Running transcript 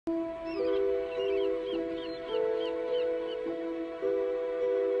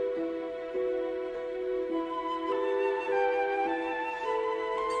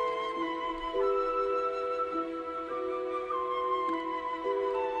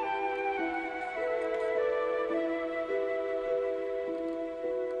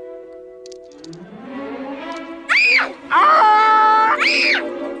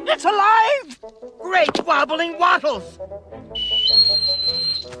Great wobbling wattles!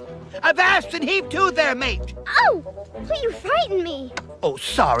 Avast and heave to there, mate! Oh! You frightened me. Oh,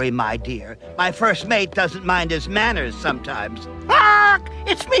 sorry, my dear. My first mate doesn't mind his manners sometimes. Squawk!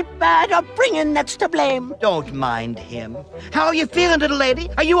 It's me bad upbringing that's to blame. Don't mind him. How are you feeling, little lady?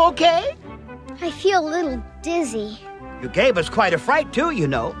 Are you okay? I feel a little dizzy. You gave us quite a fright, too, you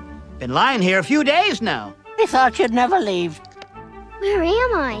know. Been lying here a few days now. I thought you'd never leave. Where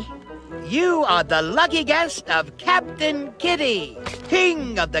am I? You are the lucky guest of Captain Kitty,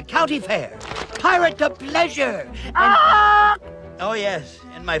 King of the County Fair, Pirate of Pleasure, and... Oh, yes,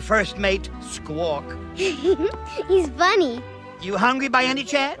 and my first mate, Squawk. He's funny. You hungry by any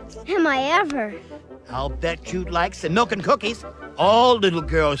chance? Am I ever? I'll bet you'd like some milk and cookies. All little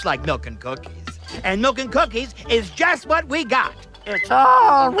girls like milk and cookies. And milk and cookies is just what we got. It's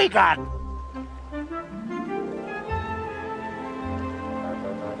all we got.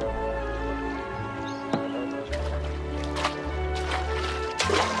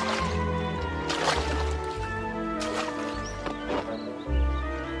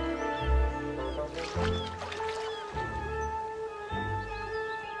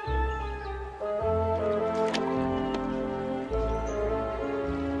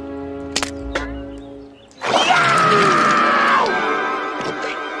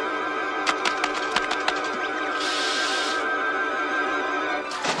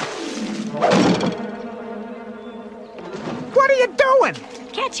 What are you doing?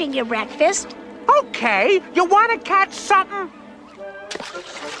 Catching your breakfast. Okay, you want to catch something?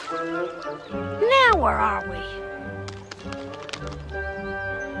 Now where are we?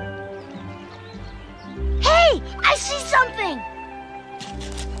 Hey, I see something!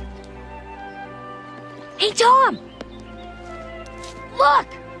 Hey, Tom! Look!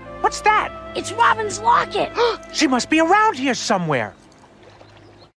 What's that? It's Robin's locket! She must be around here somewhere.